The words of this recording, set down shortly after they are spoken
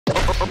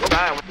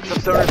Alright, what's up,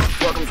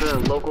 stoners? Welcome to the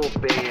local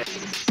band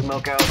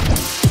Smokeout.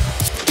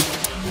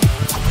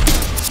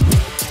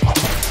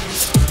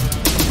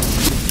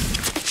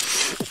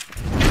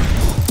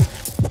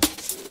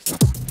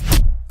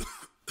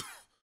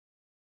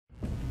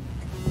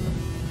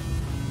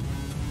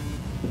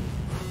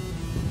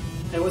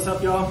 Hey, what's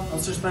up, y'all? I'm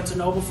Sir Spencer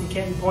Noble from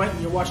Canton Point,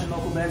 and you're watching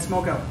local band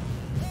Smokeout.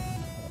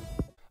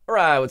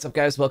 Alright, what's up,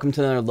 guys? Welcome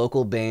to another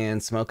local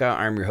band Smokeout.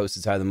 I'm your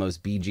host, the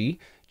most BG.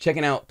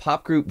 Checking out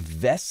pop group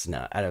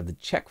Vesna out of the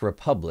Czech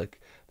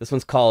Republic. This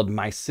one's called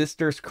My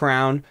Sister's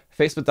Crown.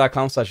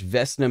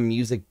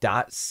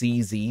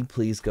 Facebook.com/vesnamusic.cz.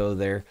 Please go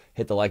there,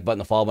 hit the like button,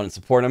 the follow button,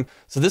 support them.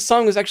 So this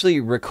song was actually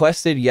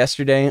requested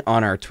yesterday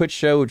on our Twitch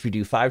show, which we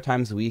do 5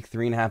 times a week,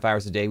 3.5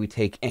 hours a day. We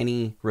take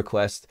any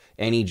request,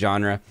 any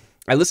genre.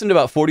 I listened to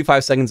about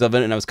 45 seconds of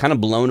it, and I was kind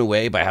of blown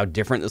away by how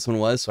different this one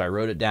was, so I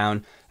wrote it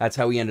down. That's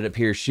how we ended up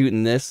here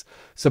shooting this.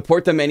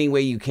 Support them any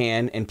way you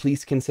can, and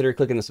please consider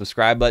clicking the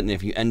subscribe button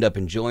if you end up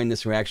enjoying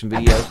this reaction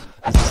video.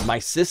 This is My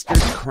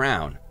Sister's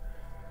Crown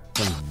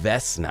from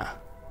Vesna.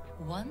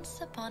 Once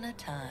upon a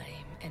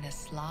time, in a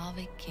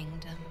Slavic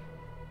kingdom,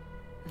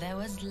 there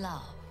was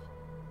love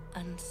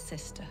and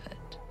sisterhood.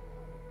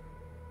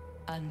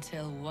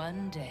 Until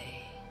one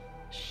day,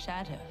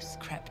 shadows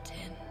crept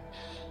in.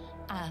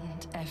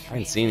 And I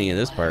haven't seen any of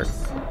this part.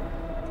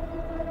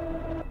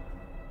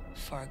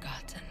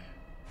 Forgotten.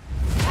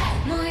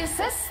 Moje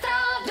sestra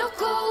do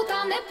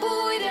kouta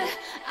nepůjde,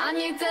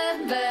 ani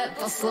tebe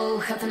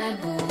poslouchat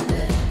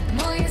nebude.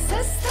 Moje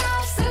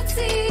sestra v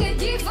srdci je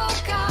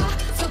divoká,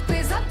 co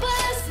by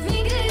zaplést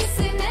nikdy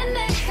si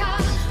nenechá.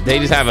 They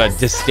just have a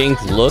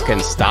distinct look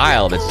and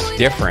style that's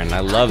different. I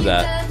love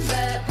that.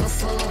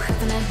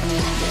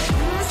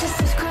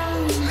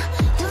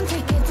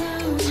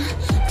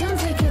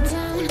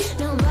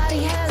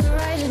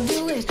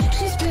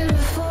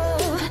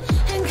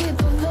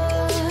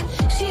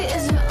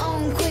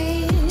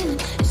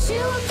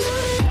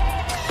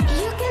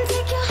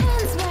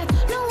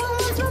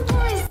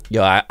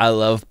 Yo, I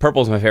love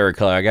purple's my favorite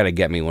color. I gotta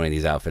get me one of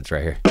these outfits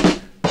right here.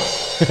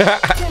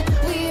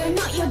 We are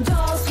not your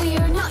dolls, we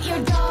are not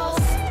your dolls.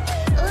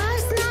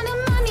 Life's not a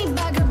money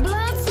bag of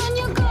bloods on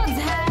your God's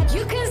hat.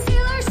 You can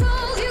steal our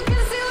souls, you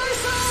can steal our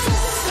souls.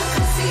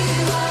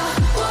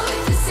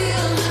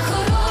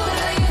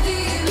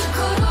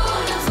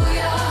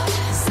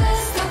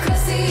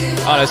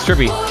 Oh, that's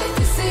trippy.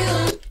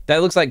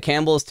 That looks like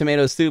Campbell's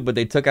tomato soup, but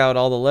they took out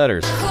all the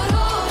letters.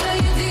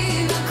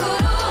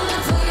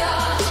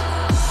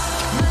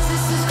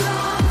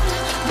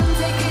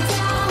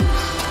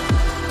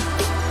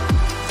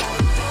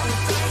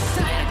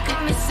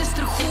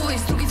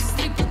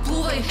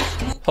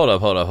 Hold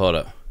up.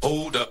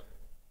 Hold up.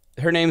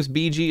 Her name's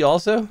BG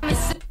also?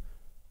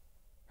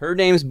 Her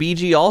name's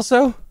BG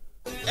also?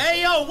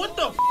 Hey, yo, what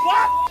the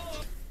fuck?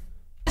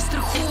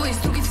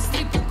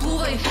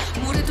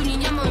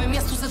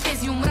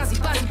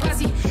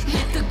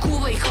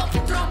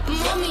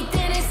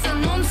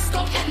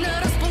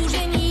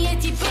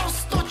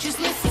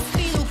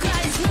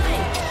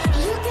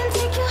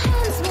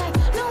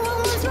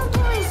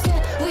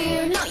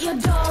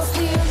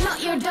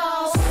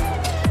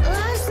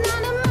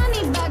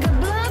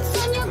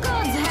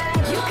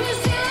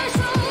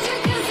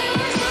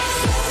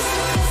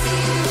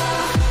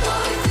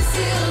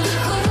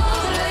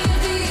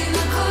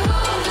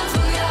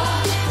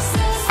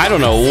 I don't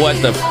know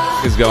what the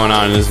f is going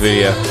on in this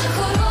video.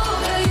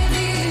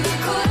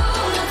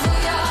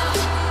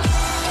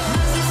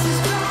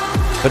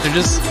 But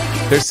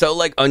they're so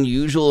like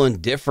unusual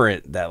and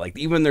different that like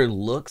even their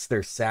looks,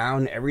 their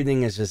sound,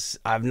 everything is just,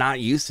 I'm not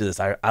used to this.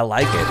 I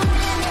like it.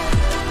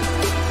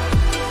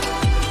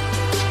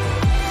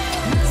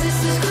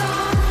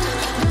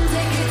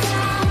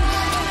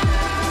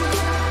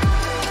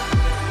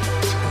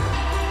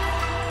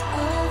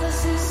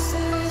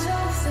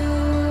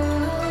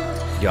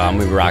 Yo, I'm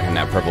gonna be rocking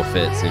that purple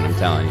fit soon, I'm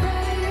telling you.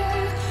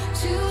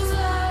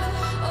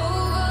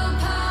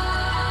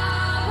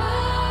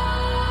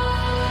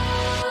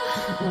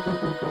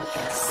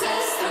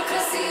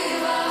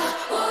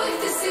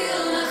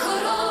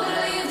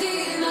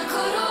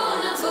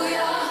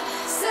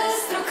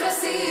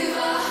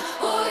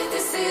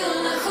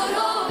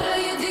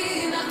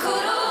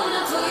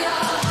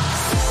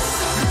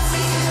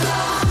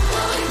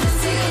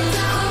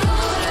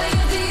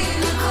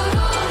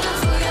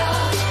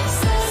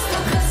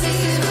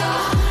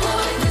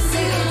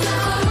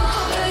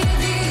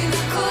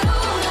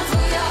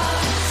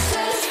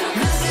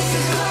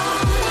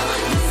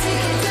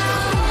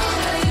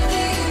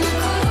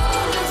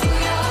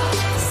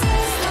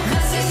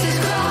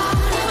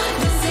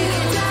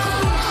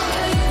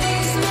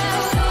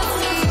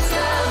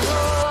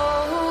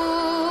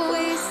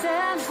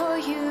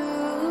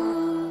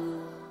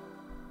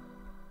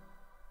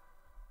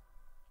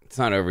 It's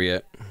not over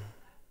yet.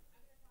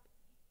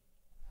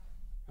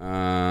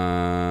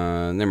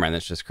 Never mind,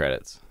 that's just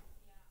credits.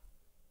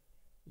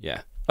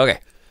 Yeah. Okay.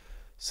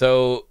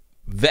 So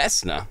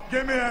Vesna,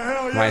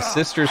 My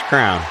Sister's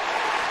Crown.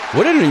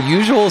 What an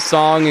unusual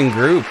song and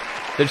group.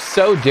 They're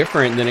so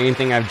different than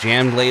anything I've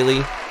jammed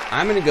lately.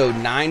 I'm going to go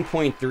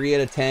 9.3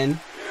 out of 10.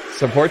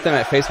 Support them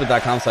at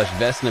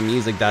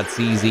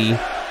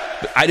facebook.com/vesnamusic.cz.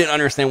 I didn't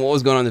understand what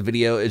was going on in the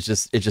video. It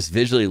just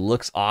visually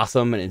looks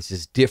awesome, and it's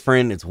just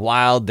different. It's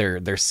wild.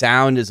 Their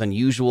sound is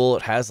unusual.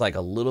 It has like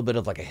a little bit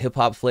of like a hip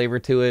hop flavor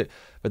to it,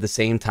 but at the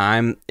same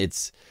time,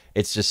 it's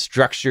just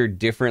structured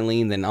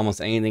differently than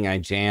almost anything I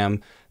jam.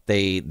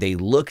 They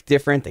look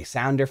different. They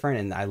sound different,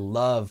 and I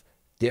love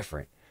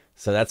different.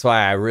 So that's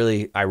why I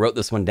wrote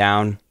this one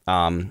down.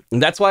 And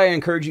that's why I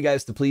encourage you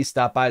guys to please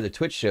stop by the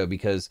Twitch show,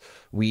 because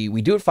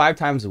we do it 5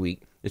 times a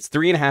week. It's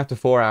 3.5 to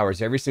 4 hours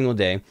every single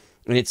day.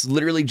 And it's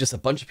literally just a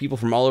bunch of people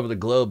from all over the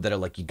globe that are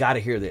like, you got to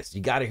hear this.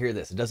 You got to hear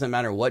this. It doesn't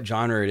matter what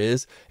genre it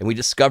is. And we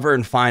discover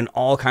and find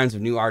all kinds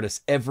of new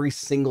artists every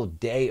single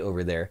day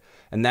over there.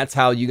 And that's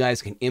how you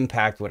guys can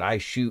impact what I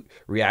shoot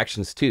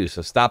reactions to.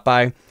 So stop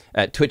by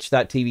at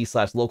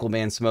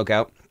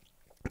twitch.tv/localbandsmokeout.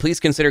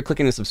 Please consider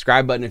clicking the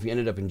subscribe button if you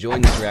ended up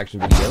enjoying this reaction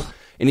video.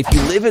 And if you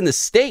live in the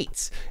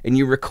States and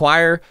you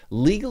require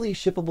legally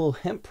shippable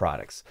hemp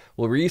products,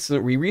 well,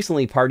 we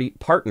recently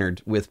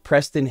partnered with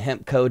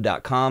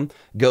PrestonHempCo.com.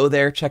 Go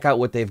there, check out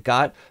what they've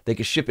got. They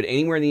can ship it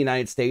anywhere in the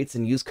United States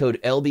and use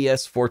code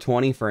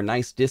LBS420 for a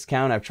nice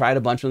discount. I've tried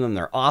a bunch of them.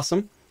 They're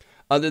awesome.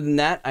 Other than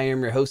that, I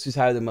am your host who's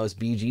higher than most,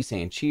 BG,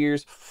 saying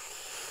cheers.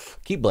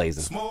 Keep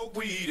blazing. Smoke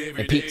weed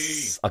every and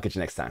peace. I'll catch you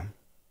next time.